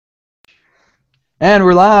And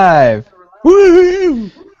we're live.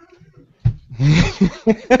 Woo!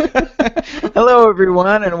 Hello,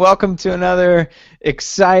 everyone, and welcome to another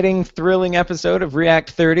exciting, thrilling episode of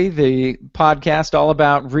React 30, the podcast all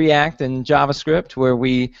about React and JavaScript, where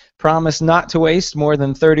we promise not to waste more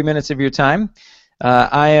than 30 minutes of your time.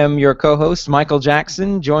 I am your co-host, Michael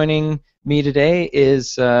Jackson. Joining me today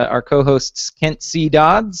is our co-hosts, Kent C.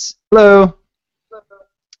 Dodds. Hello.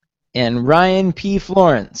 And Ryan P.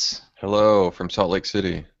 Florence. Hello, from Salt Lake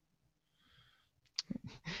City.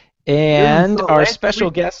 And our special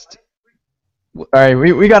guest... All right,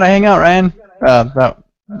 we got to hang out, Ryan. That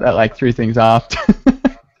like threw things off.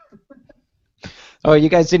 Oh, you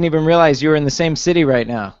guys didn't even realize you were in the same city right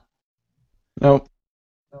now. Nope.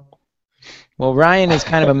 Well, Ryan is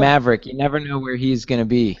kind of a maverick. You never know where he's going to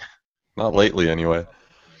be. Not lately, anyway.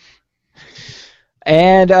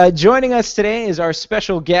 And joining us today is our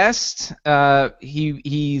special guest.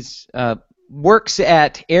 He's works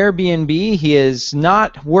at Airbnb. He is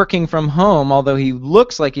not working from home, although he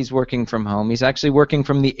looks like he's working from home. He's actually working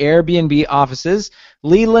from the Airbnb offices.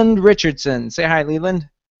 Leland Richardson. Say hi, Leland.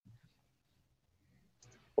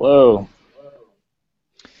 Hello.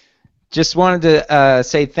 Just wanted to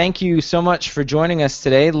say thank you so much for joining us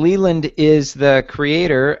today. Leland is the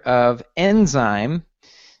creator of Enzyme,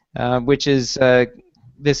 which is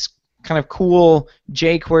this kind of cool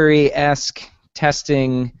jQuery-esque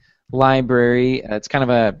testing library. It's kind of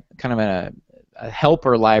a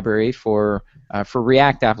helper library for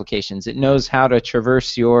React applications. It knows how to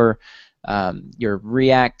traverse your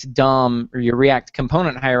React DOM or your React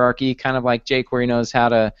component hierarchy, kind of like jQuery knows how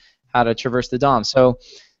to traverse the DOM. So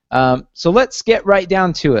let's get right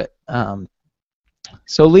down to it.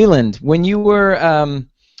 So Leland, when you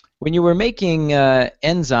were making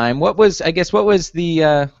Enzyme, what was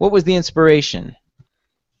the inspiration?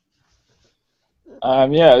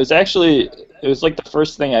 Yeah, it was like the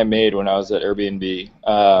first thing I made when I was at Airbnb.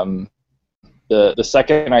 The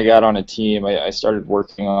second I got on a team, I started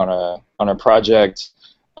working on a project,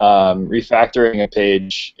 refactoring a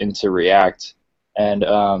page into React, and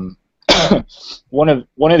one of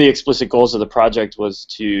the explicit goals of the project was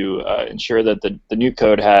to ensure that the new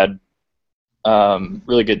code had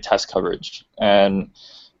really good test coverage. And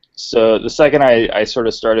so the second I sort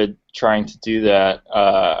of started trying to do that,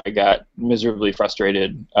 I got miserably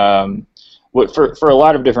frustrated for a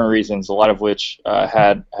lot of different reasons, a lot of which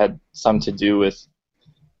had some to do with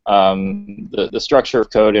the structure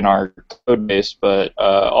of code in our code base, but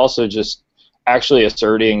also just actually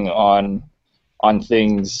asserting on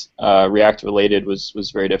things React related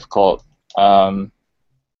was very difficult.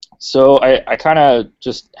 So I kind of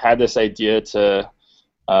just had this idea to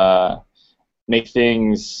make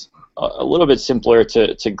things a little bit simpler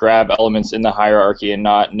to grab elements in the hierarchy and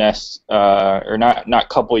not nest or not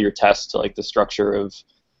couple your tests to like the structure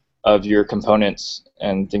of your components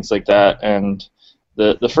and things like that. And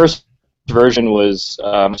the first version was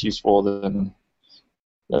much useful than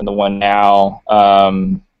the one now.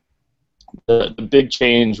 The big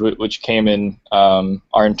change which came in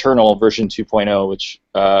our internal version 2.0, which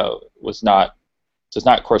does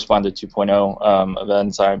not correspond to 2.0 of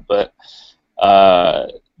Enzyme, but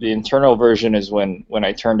the internal version is when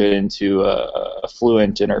I turned it into a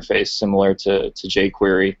Fluent interface similar to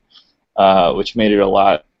jQuery, which made it a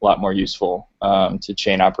lot more useful to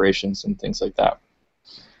chain operations and things like that.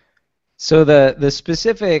 So the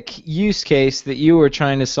specific use case that you were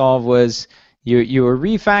trying to solve was you were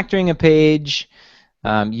refactoring a page,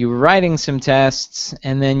 you were writing some tests,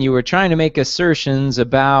 and then you were trying to make assertions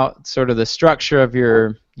about sort of the structure of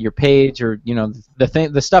your page, or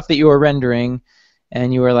the stuff that you were rendering,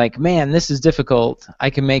 and you were like, man, this is difficult. I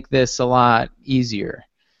can make this a lot easier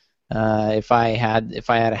if I had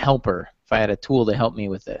a helper, if I had a tool to help me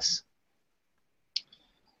with this.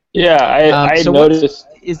 Yeah, I noticed.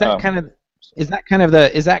 Is that kind of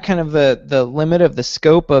the limit of the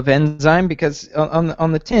scope of Enzyme? Because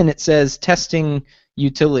on the tin it says testing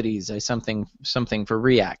utilities or something for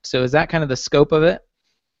React. So is that kind of the scope of it?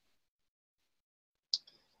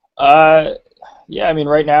 Yeah, I mean,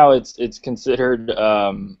 right now it's considered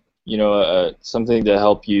something to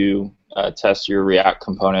help you test your React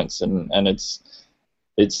components, and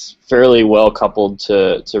it's fairly well coupled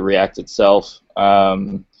to React itself.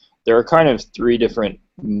 There are kind of three different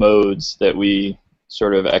modes that we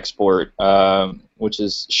sort of export, which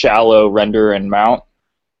is shallow, render, and mount,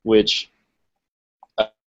 which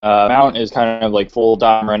mount is kind of like full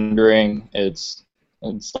DOM rendering. It's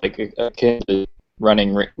like akin to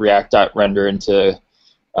running React.render into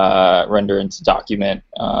document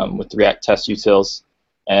with React test utils,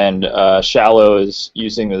 and shallow is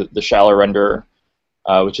using the shallow render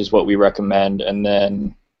which is what we recommend, and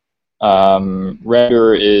then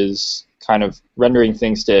render is kind of rendering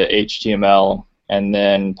things to HTML and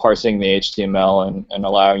then parsing the HTML and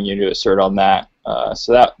allowing you to assert on that.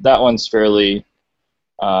 So that one's fairly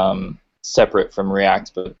separate from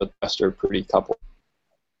React, but the rest are pretty coupled.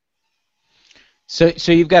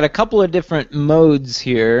 So you've got a couple of different modes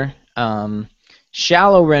here.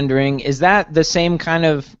 Shallow rendering, is that the same kind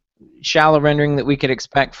of shallow rendering that we could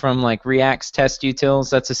expect from like React's test utils?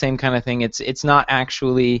 That's the same kind of thing. It's not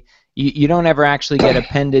actually, you don't ever actually get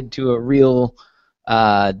appended to a real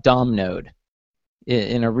DOM node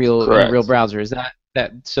in a real browser. Is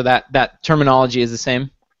that terminology is the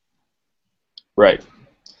same? Right.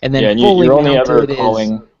 And then and fully you're only ever mounted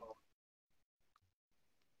calling.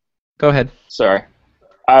 Go ahead. Sorry,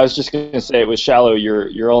 I was just going to say with shallow,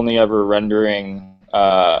 you're only ever rendering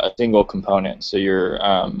a single component. So you're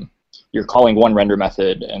calling one render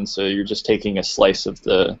method, and so you're just taking a slice of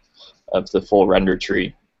the full render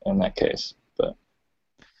tree in that case. But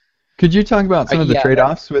Could you talk about some of the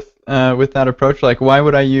trade-offs with that approach? Like, why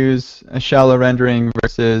would I use a shallow rendering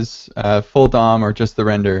versus full DOM or just the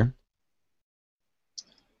render?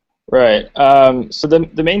 Right. So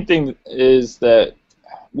the main thing is that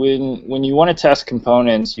when you want to test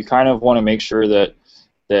components, you kind of want to make sure that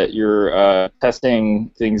you're testing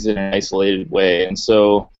things in an isolated way, and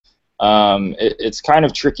so it's kind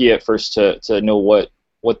of tricky at first to know what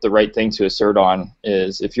the right thing to assert on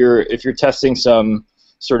is. If you're testing some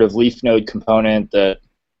sort of leaf node component that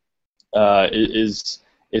is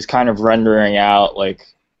kind of rendering out like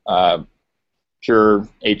pure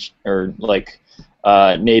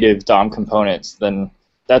native DOM components, then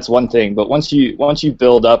that's one thing. But once you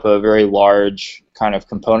build up a very large kind of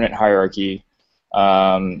component hierarchy,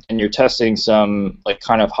 and you're testing some like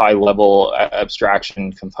kind of high-level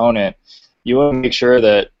abstraction component, you want to make sure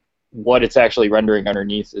that what it's actually rendering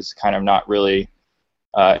underneath is kind of not really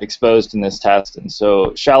exposed in this test. And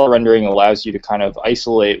so shallow rendering allows you to kind of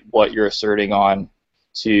isolate what you're asserting on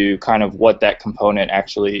to kind of what that component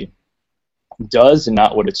actually does and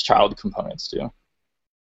not what its child components do.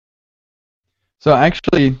 So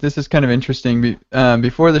actually, this is kind of interesting.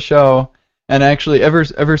 Before the show, and actually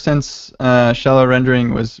ever since shallow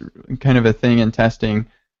rendering was kind of a thing in testing,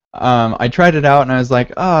 I tried it out and I was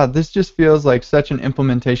like, this just feels like such an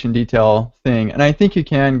implementation detail thing. And I think you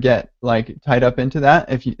can get like tied up into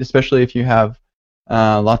that, especially if you have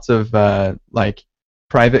lots of like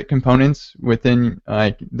private components within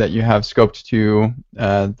like that you have scoped to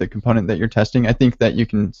the component that you're testing. I think that you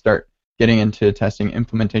can start getting into testing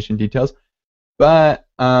implementation details. But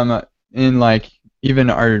in like even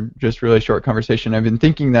our just really short conversation, I've been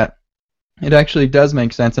thinking that it actually does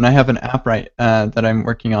make sense, and I have an app that I'm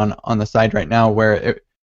working on the side right now where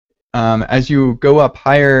as you go up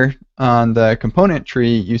higher on the component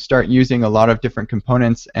tree, you start using a lot of different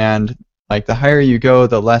components, and like the higher you go,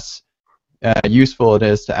 the less useful it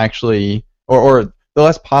is to actually, or the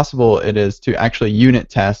less possible it is to actually unit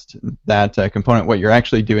test that component. What you're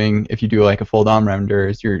actually doing, if you do like a full DOM render,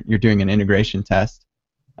 is you're doing an integration test.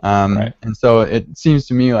 Right. And so it seems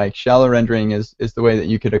to me like shallow rendering is the way that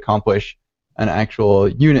you could accomplish an actual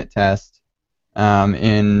unit test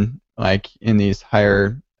in these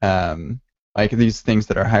higher like these things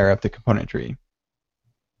that are higher up the component tree.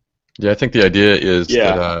 Yeah, I think the idea is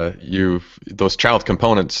that those child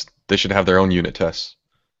components, they should have their own unit tests.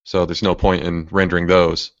 So there's no point in rendering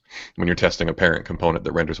those when you're testing a parent component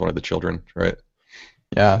that renders one of the children, right?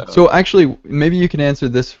 Yeah. So actually, maybe you can answer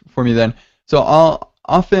this for me then. So I'll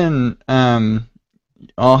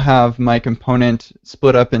have my component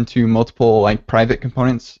split up into multiple like private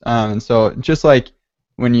components, and so just like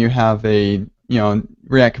when you have a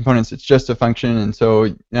React components, it's just a function, and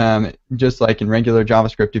so just like in regular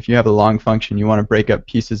JavaScript, if you have a long function, you want to break up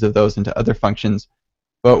pieces of those into other functions.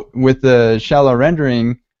 But with the shallow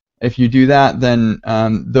rendering, if you do that, then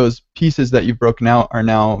those pieces that you've broken out are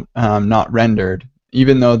now not rendered,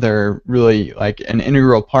 even though they're really like an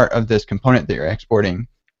integral part of this component that you're exporting.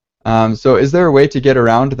 So is there a way to get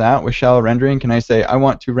around that with shallow rendering? Can I say I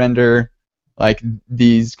want to render like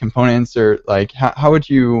these components, or like how would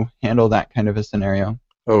you handle that kind of a scenario?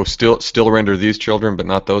 Oh, still render these children, but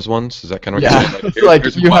not those ones? Is that kind of what you're saying? It's like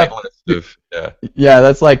here's you a wide have, list of, yeah,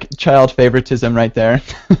 that's like child favoritism right there.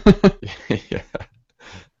 yeah.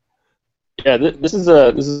 Yeah, this is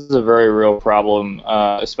a very real problem,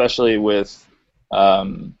 especially with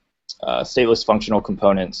stateless functional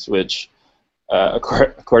components, which,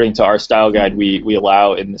 according to our style guide, we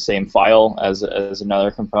allow in the same file as another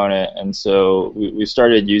component, and so we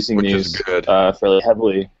started using these fairly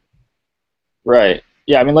heavily. Right,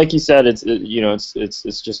 yeah, I mean, like you said,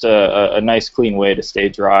 it's just a nice clean way to stay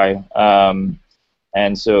dry.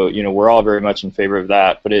 And so, we're all very much in favor of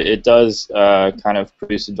that, but it does kind of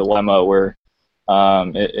produce a dilemma where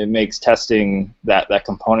it makes testing that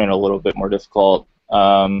component a little bit more difficult.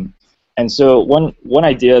 And so one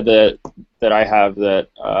idea that I have that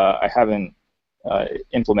I haven't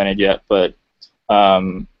implemented yet, but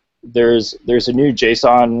there's a new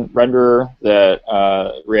JSON renderer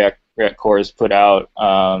that React Core has put out,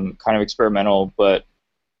 kind of experimental, but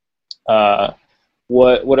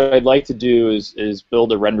what I'd like to do is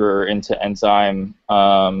build a renderer into Enzyme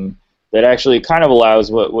that actually kind of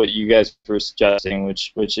allows what you guys were suggesting,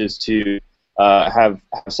 which is to have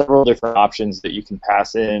several different options that you can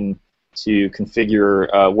pass in to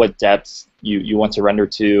configure what depth you want to render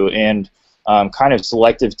to, and kind of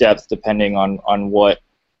selective depth depending on what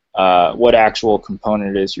actual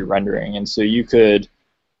component it is you're rendering. And so you could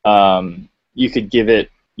give it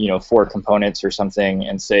 4 components or something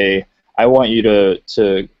and say, I want you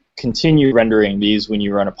to continue rendering these when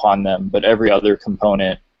you run upon them, but every other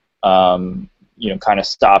component kind of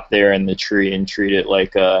stop there in the tree and treat it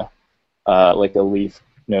like a leaf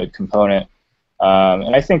node component.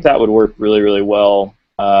 And I think that would work really, really well,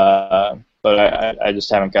 but I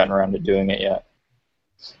just haven't gotten around to doing it yet.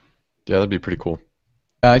 Yeah, that'd be pretty cool.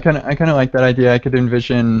 I kind of like that idea. I could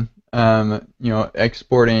envision,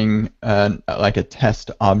 exporting like a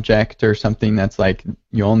test object or something that's like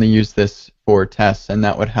you only use this for tests, and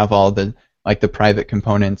that would have all the private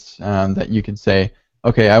components that you could say,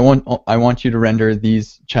 okay, I want you to render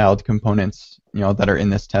these child components, that are in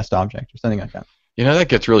this test object or something like that. That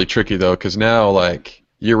gets really tricky though, because now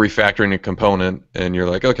you're refactoring a component and you're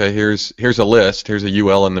like, okay, here's a list, here's a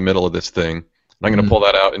UL in the middle of this thing. I'm going to pull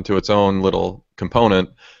that out into its own little component,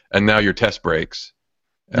 and now your test breaks.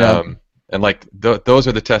 Yeah. And those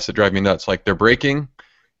are the tests that drive me nuts. Like, they're breaking,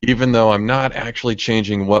 even though I'm not actually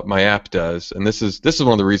changing what my app does. And this is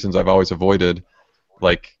one of the reasons I've always avoided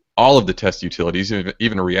all of the test utilities,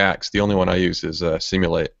 even React's. The only one I use is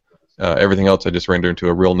Simulate. Everything else I just render into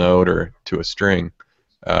a real node or to a string.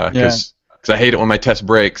 Because I hate it when my test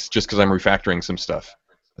breaks just because I'm refactoring some stuff.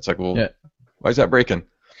 It's like, well, why is that breaking?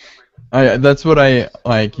 That's what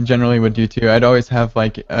I generally would do too. I'd always have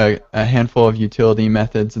a handful of utility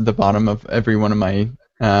methods at the bottom of every one of my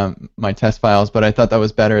my test files, but I thought that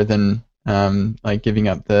was better than giving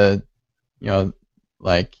up the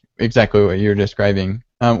exactly what you're describing.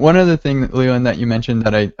 One other thing, Leland, that you mentioned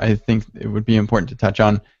that I think it would be important to touch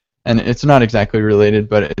on, and it's not exactly related,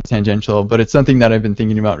 but it's tangential, but it's something that I've been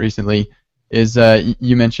thinking about recently, is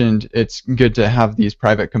you mentioned it's good to have these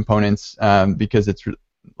private components because it's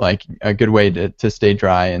a good way to stay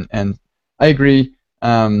dry, and I agree.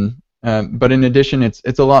 But in addition,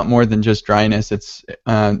 it's a lot more than just dryness. It's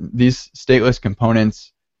these stateless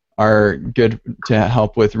components are good to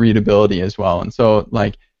help with readability as well. And so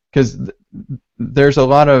because there's a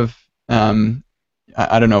lot of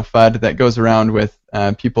I don't know, FUD that goes around with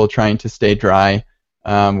people trying to stay dry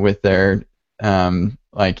with their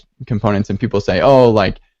components, and people say,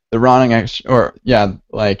 the wrong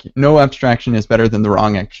no abstraction is better than the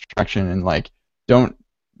wrong abstraction, and don't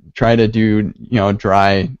try to do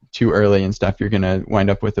dry too early and stuff. You're gonna wind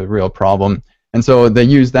up with a real problem. And so they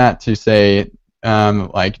use that to say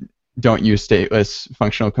don't use stateless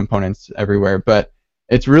functional components everywhere. But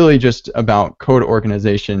it's really just about code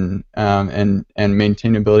organization and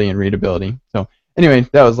maintainability and readability. So anyway,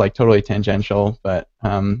 that was totally tangential, but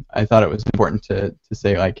I thought it was important to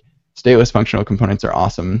say stateless functional components are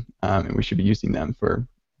awesome, and we should be using them for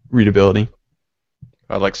readability.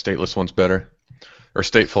 I like stateless ones better, or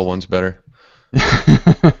stateful ones better.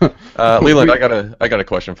 Leland, I got a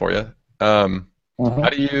question for you. How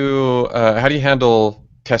do you handle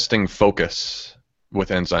testing focus with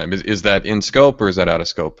Enzyme? Is that in scope or is that out of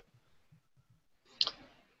scope?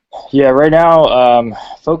 Yeah, right now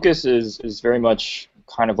focus is very much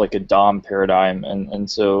kind of like a DOM paradigm, and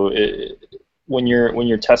so when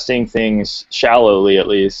you're testing things shallowly, at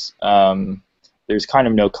least, there's kind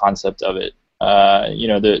of no concept of it.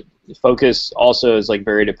 The focus also is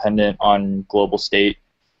very dependent on global state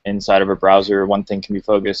inside of a browser. One thing can be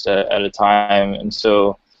focused at a time, and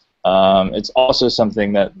so it's also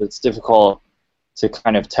something that's difficult to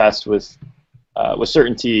kind of test with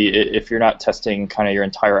certainty if you're not testing kind of your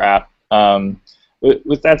entire app.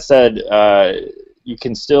 With that said, you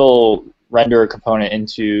can still render a component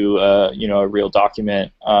into a real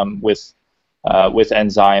document with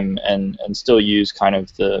Enzyme and still use kind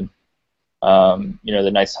of the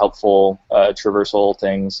the nice helpful traversal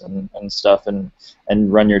things and stuff and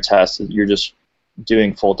run your tests. You're just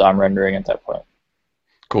doing full DOM rendering at that point.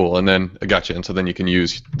 Cool, and then I gotcha. And so then you can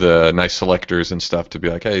use the nice selectors and stuff to be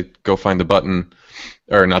like, hey, go find the button,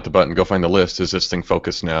 or not the button, go find the list. Is this thing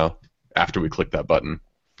focused now after we click that button?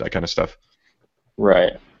 That kind of stuff.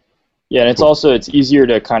 Right. Yeah, and it's also, it's easier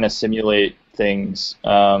to kind of simulate things.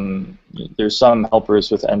 There's some helpers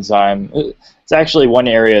with Enzyme. It's actually one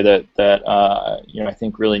area that I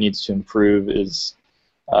think really needs to improve is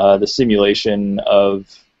the simulation of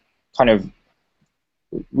kind of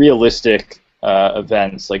realistic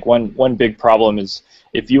events. Like one big problem is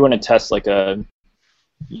if you want to test like a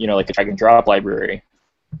drag and drop library,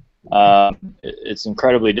 it's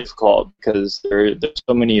incredibly difficult because there's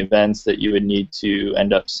so many events that you would need to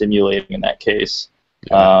end up simulating in that case.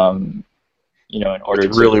 Yeah. In order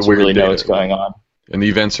to really know what's going on. And the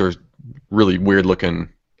events are really weird looking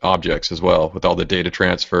objects as well, with all the data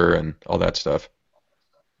transfer and all that stuff.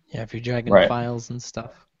 Yeah, if you're dragging files and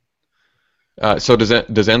stuff. So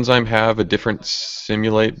does Enzyme have a different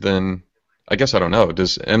simulate than? I guess I don't know.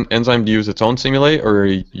 Does Enzyme use its own simulate, or are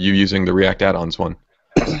you using the React add-ons one?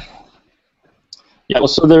 Yeah, well,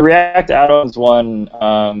 so the React add-ons one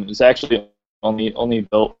is actually only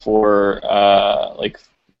built for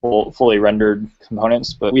fully rendered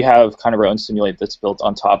components, but we have kind of our own simulate that's built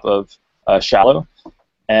on top of Shallow.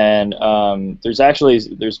 And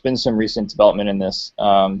there's been some recent development in this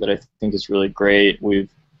that I think is really great. We've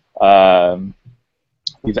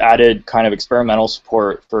added kind of experimental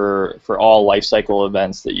support for all lifecycle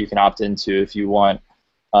events that you can opt into if you want,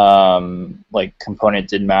 like component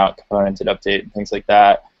did mount, component did update, and things like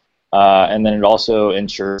that. And then it also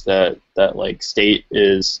ensures that like state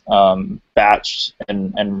is batched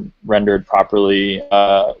and rendered properly,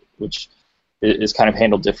 which is kind of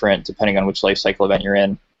handled different depending on which lifecycle event you're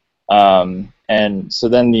in. And so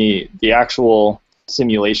then the actual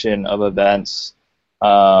simulation of events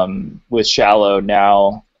with Shallow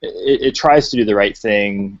now, it tries to do the right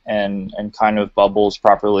thing and kind of bubbles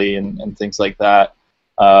properly and things like that,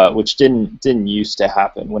 which didn't used to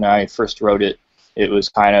happen. When I first wrote it, it was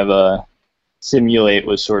kind of a simulate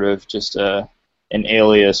was sort of just an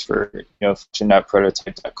alias for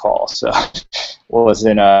function.prototype.call, so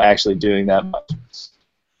wasn't actually doing that much.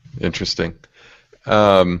 Interesting.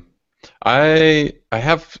 I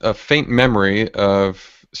have a faint memory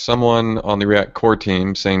of someone on the React core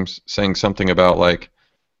team saying something about like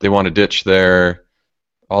they want to ditch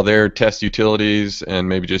all their test utilities and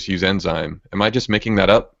maybe just use Enzyme. Am I just making that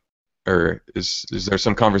up, or is there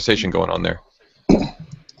some conversation going on there?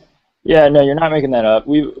 Yeah, no, you're not making that up.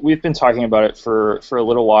 We've been talking about it for a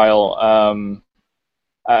little while.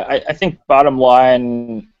 I think bottom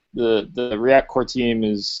line, the React core team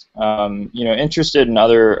is interested in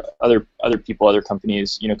other people, other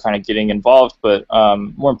companies, kind of getting involved, but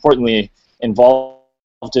more importantly, involved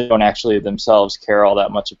don't actually themselves care all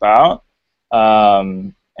that much about.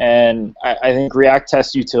 And I think React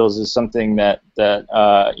test utils is something that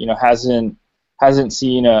hasn't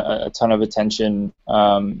seen a ton of attention,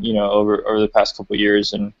 over the past couple of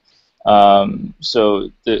years, and so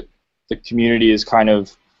the community is kind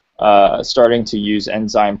of starting to use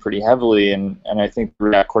Enzyme pretty heavily, and I think the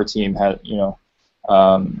React core team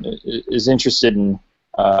is interested in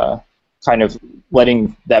kind of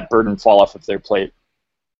letting that burden fall off of their plate.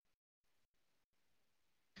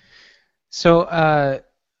 So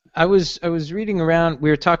I was reading around. We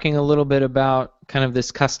were talking a little bit about kind of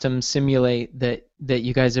this custom simulate that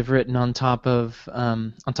you guys have written on top of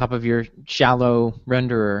your Shallow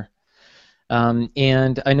renderer.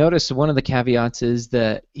 And I noticed one of the caveats is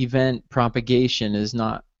that event propagation is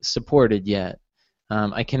not supported yet.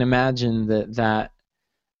 I can imagine that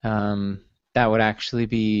would actually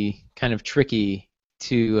be kind of tricky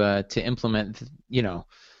to implement.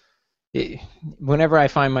 Whenever I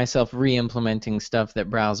find myself re-implementing stuff that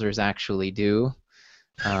browsers actually do,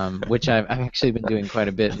 which I've actually been doing quite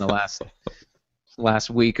a bit in the last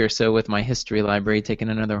week or so with my history library, taking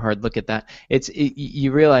another hard look at that.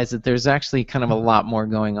 You realize that there's actually kind of a lot more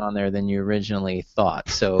going on there than you originally thought.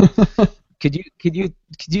 So could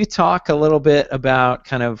you talk a little bit about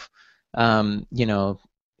kind of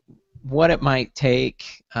what it might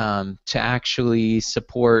take to actually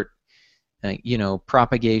support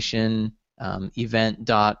propagation,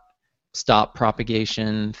 event.stop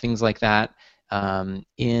propagation, things like that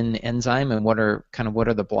in Enzyme, and what are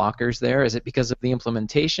the blockers there? Is it because of the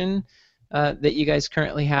implementation that you guys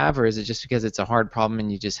currently have, or is it just because it's a hard problem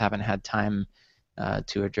and you just haven't had time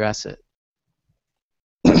to address it?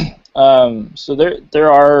 So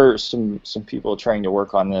there are some people trying to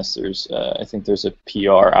work on this. I think there's a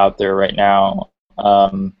PR out there right now,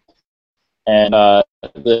 and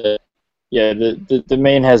the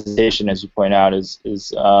main hesitation, as you point out, is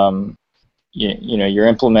you're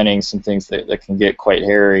implementing some things that can get quite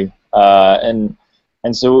hairy, and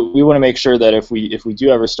so we want to make sure that if we do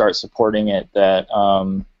ever start supporting it, that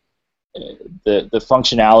the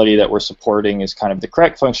functionality that we're supporting is kind of the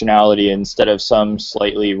correct functionality instead of some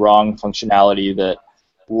slightly wrong functionality that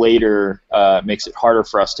later makes it harder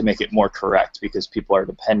for us to make it more correct because people are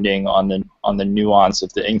depending on the nuance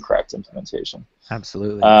of the incorrect implementation.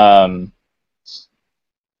 Absolutely.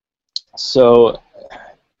 So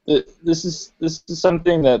this is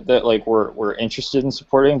something that like we're interested in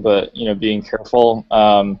supporting, but being careful.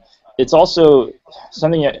 It's also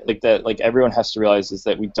something that everyone has to realize is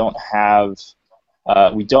that we don't have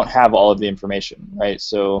all of the information, right?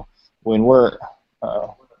 So when we're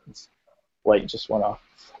light just went off.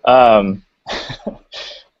 See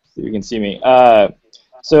if you can see me.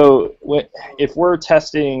 So if we're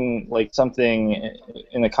testing like something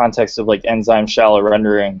in the context of like enzyme shallow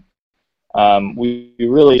rendering, we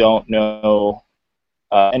really don't know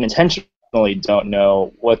and intentionally don't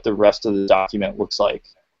know what the rest of the document looks like,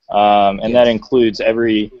 and that includes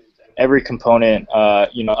every component,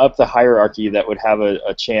 up the hierarchy that would have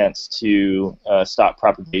a chance to stop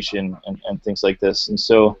propagation and things like this. And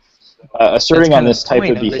so asserting on this type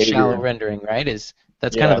of behavior. The shallow rendering, right?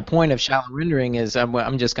 That's kind of the point of shallow rendering is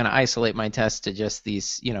I'm just going to isolate my test to just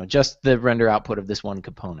these, just the render output of this one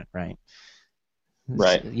component, right?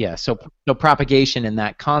 Right. Yeah. So propagation in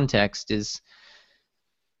that context is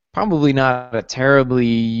probably not a terribly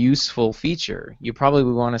useful feature. You probably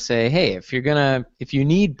would want to say, hey, if you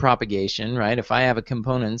need propagation, right? If I have a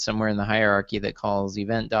component somewhere in the hierarchy that calls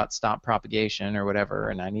event.stop propagation or whatever,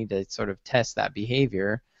 and I need to sort of test that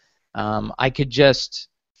behavior, I could just,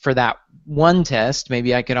 for that one test,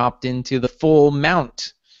 maybe I could opt into the full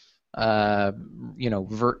mount, I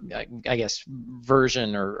guess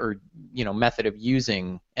version or method of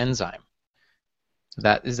using enzyme.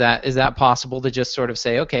 Is that possible to just sort of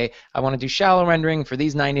say, okay, I want to do shallow rendering for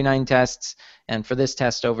these 99 tests, and for this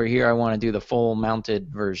test over here, I want to do the full mounted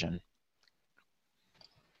version?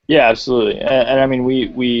 Yeah, absolutely. And I mean,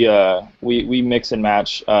 we mix and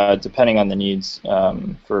match depending on the needs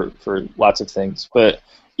for lots of things. But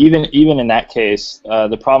even in that case,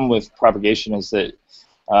 the problem with propagation is that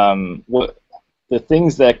the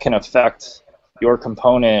things that can affect your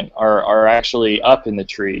component are actually up in the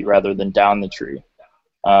tree rather than down the tree.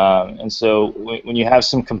 And so when you have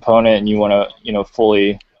some component and you want to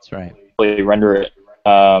fully render it,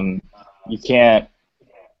 you can't,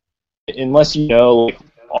 unless you know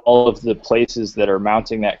all of the places that are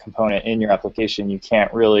mounting that component in your application, you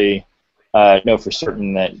can't really know for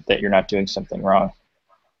certain that you're not doing something wrong.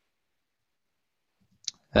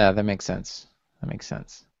 Yeah, that makes sense.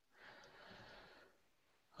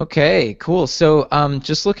 Okay, cool. So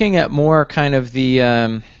just looking at more kind of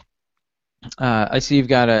the, I see you've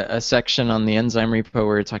got a section on the enzyme repo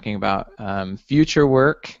where you're talking about future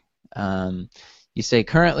work. You say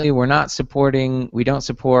currently we don't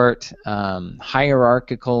support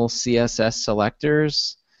hierarchical CSS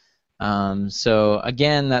selectors. So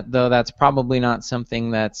again, that's probably not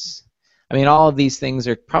something that's, I mean, all of these things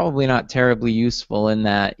are probably not terribly useful in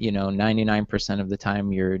that 99% of the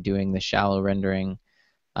time you're doing the shallow rendering,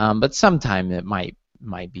 but sometime it might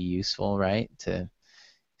be useful, right?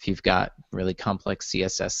 If you've got really complex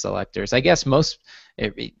CSS selectors. I guess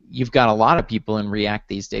you've got a lot of people in React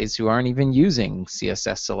these days who aren't even using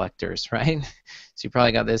CSS selectors, right? So you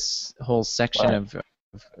probably got this whole section of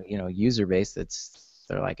user base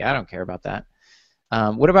they're like, I don't care about that.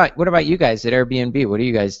 What about you guys at Airbnb? What are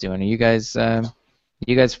you guys doing? Are you guys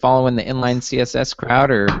following the inline CSS crowd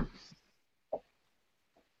or?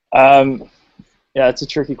 Yeah, it's a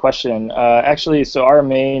tricky question. Actually, so our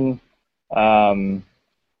main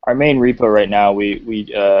repo right now,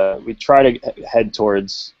 we try to head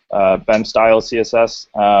towards BEM style CSS.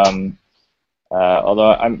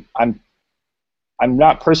 Although I'm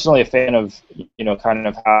not personally a fan of kind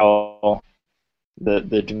of how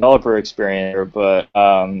the developer experience, but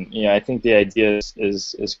I think the idea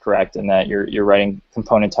is correct in that you're writing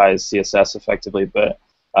componentized CSS effectively. But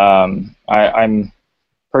I'm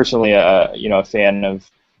personally a fan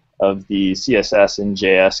of the CSS and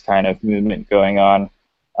JS kind of movement going on.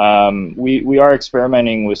 We are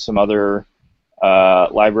experimenting with some other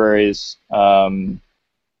libraries in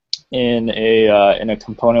a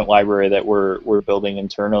component library that we're building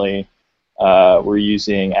internally. We're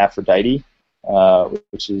using Aphrodite,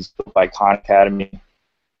 which is built by Khan Academy,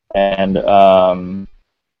 and it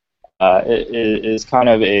is kind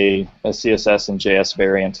of a CSS and JS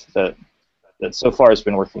variant that so far has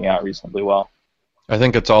been working out reasonably well. I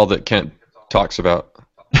think it's all that Kent talks about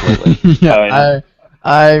lately. Yeah,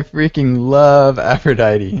 I freaking love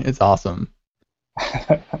Aphrodite. It's awesome.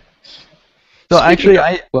 So actually,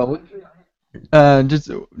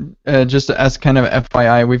 just as kind of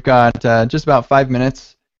FYI, we've got just about 5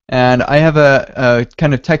 minutes, and I have a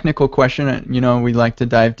kind of technical question. You know, we like to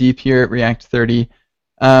dive deep here at React 30.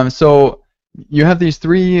 So you have these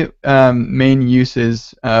three main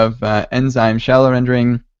uses of Enzyme: shallow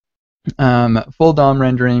rendering, full DOM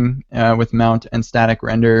rendering with mount, and static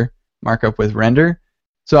render markup with render.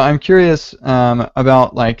 So I'm curious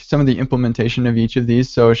about like some of the implementation of each of these.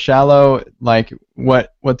 So shallow, like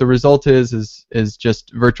what the result is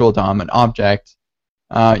just virtual DOM, an object,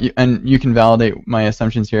 and you can validate my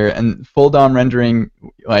assumptions here. And full DOM rendering,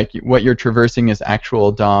 like what you're traversing is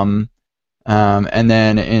actual DOM, and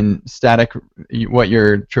then in static, what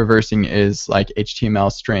you're traversing is like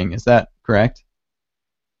HTML string. Is that correct?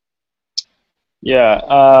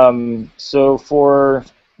 Yeah. So for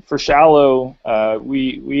shallow,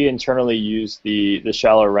 we internally use the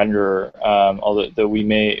shallow renderer, although we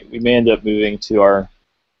may end up moving to our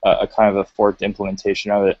a kind of a forked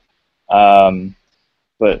implementation of it,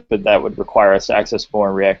 but that would require us to access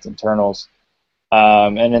more React internals,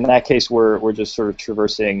 and in that case we're just sort of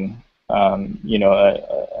traversing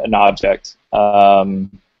an object. In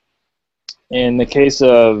the case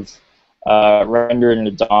of rendered in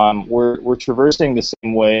a DOM, we're traversing the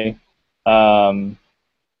same way.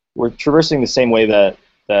 We're traversing the same way that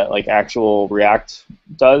like actual React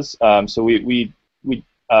does. So we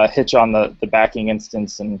hitch on the backing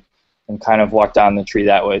instance and kind of walk down the tree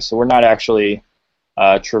that way. So we're not actually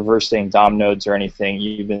traversing DOM nodes or anything,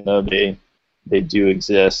 even though they do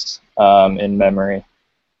exist in memory.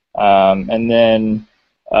 And then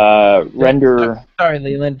render. Sorry,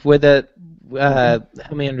 Leland. With a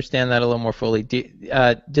help me understand that a little more fully.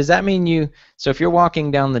 Does that mean so if you're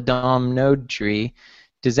walking down the DOM node tree,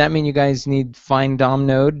 does that mean you guys need find DOM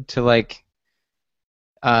node to like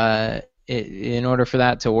in order for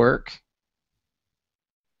that to work?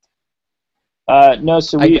 No.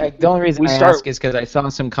 So the only reason I ask is because I saw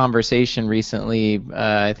some conversation recently.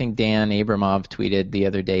 I think Dan Abramov tweeted the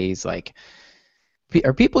other day. He's like,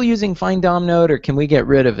 "Are people using find DOM node, or can we get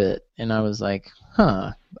rid of it?" And I was like,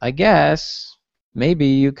 I guess maybe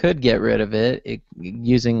you could get rid of it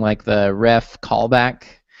using like the ref callback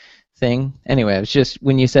thing. Anyway, it was just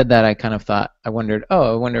when you said that, I kind of thought, I wonder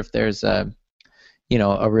if there's a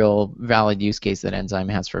real valid use case that Enzyme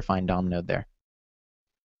has for find DOM node there.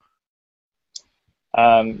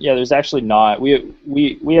 Yeah, there's actually not. We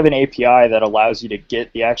have an API that allows you to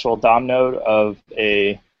get the actual DOM node of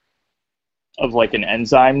like an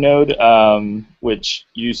Enzyme node, which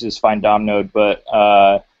uses find DOM node, but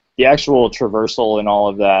the actual traversal and all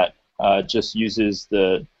of that just uses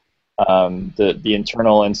the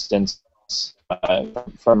internal instance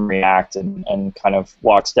from React and kind of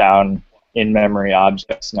walks down in-memory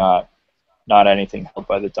objects, not anything held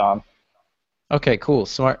by the DOM. Okay, cool.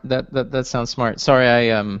 Smart. That sounds smart.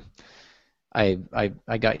 Sorry,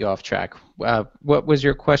 I got you off track. What was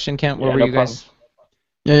your question, Kent? What were you guys?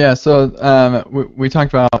 Yeah. So we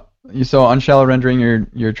talked about on shallow rendering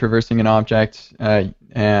you're traversing an object and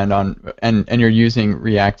you're using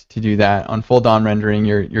React to do that. On full DOM rendering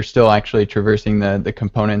you're still actually traversing the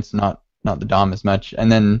components, not the DOM as much. And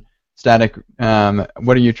then static,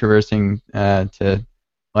 what are you traversing to,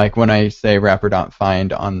 like when I say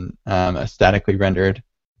wrapper.find on a statically rendered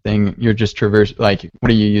thing, you're just what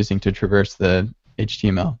are you using to traverse the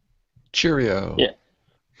HTML? Cheerio.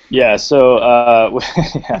 Yeah. So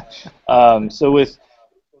so with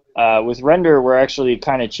render, we're actually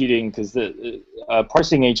kind of cheating because the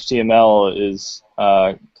parsing HTML is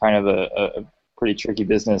kind of a pretty tricky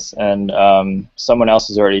business, and someone else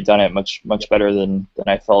has already done it much better than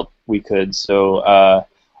I felt we could. So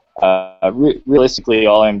realistically,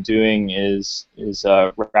 all I'm doing is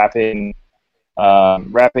wrapping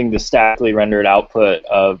the statically rendered output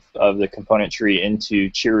of the component tree into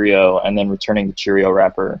Cheerio and then returning the Cheerio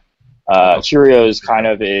wrapper. Cheerio is kind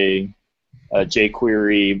of a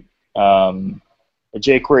jQuery, a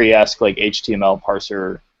jQuery-esque like HTML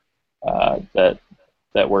parser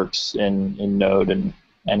that works in Node and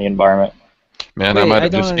any environment. Man, I might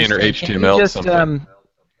have just entered HTML something.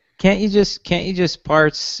 Can't you just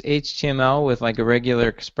parse HTML with like a regular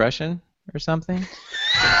expression or something?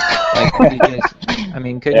 Like,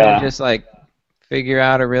 could you just like figure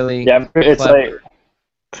out a really it's clever...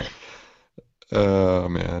 Oh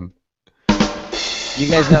man. You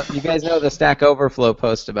guys know the Stack Overflow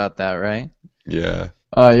post about that, right? Yeah.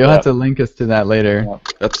 You'll have to link us to that later.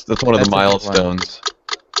 That's one of the milestones.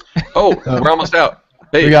 Oh, we're almost out.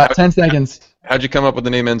 Hey, we got 10 seconds. How'd you come up with the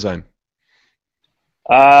name Enzyme?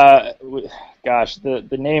 Gosh, the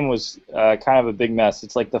name was kind of a big mess.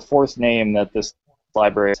 It's like the fourth name that this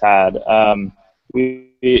libraries had. I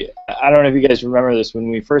don't know if you guys remember this. When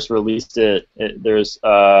we first released it,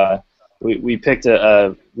 we picked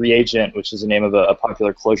a reagent, which is the name of a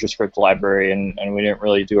popular ClojureScript library, and we didn't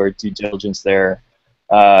really do our due diligence there.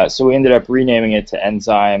 So we ended up renaming it to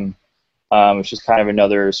Enzyme, which is kind of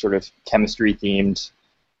another sort of chemistry-themed,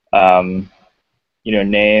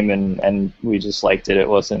 name, and we just liked it. It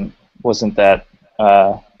wasn't that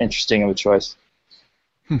interesting of a choice.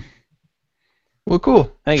 Well,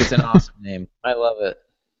 cool. I think it's an awesome name. I love it.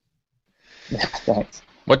 Yeah, thanks.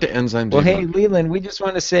 What do Enzyme do? Well, hey, Leland, we just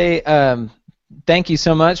want to say thank you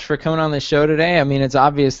so much for coming on the show today. I mean, it's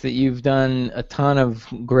obvious that you've done a ton of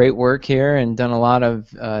great work here and done a lot of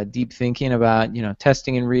deep thinking about,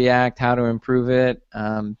 testing in React, how to improve it.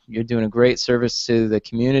 You're doing a great service to the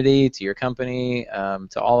community, to your company,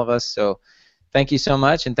 to all of us. So thank you so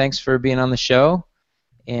much, and thanks for being on the show.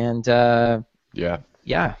 And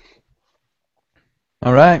yeah.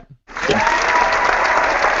 All right.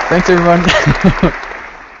 Thanks, everyone.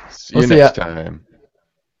 See you next time.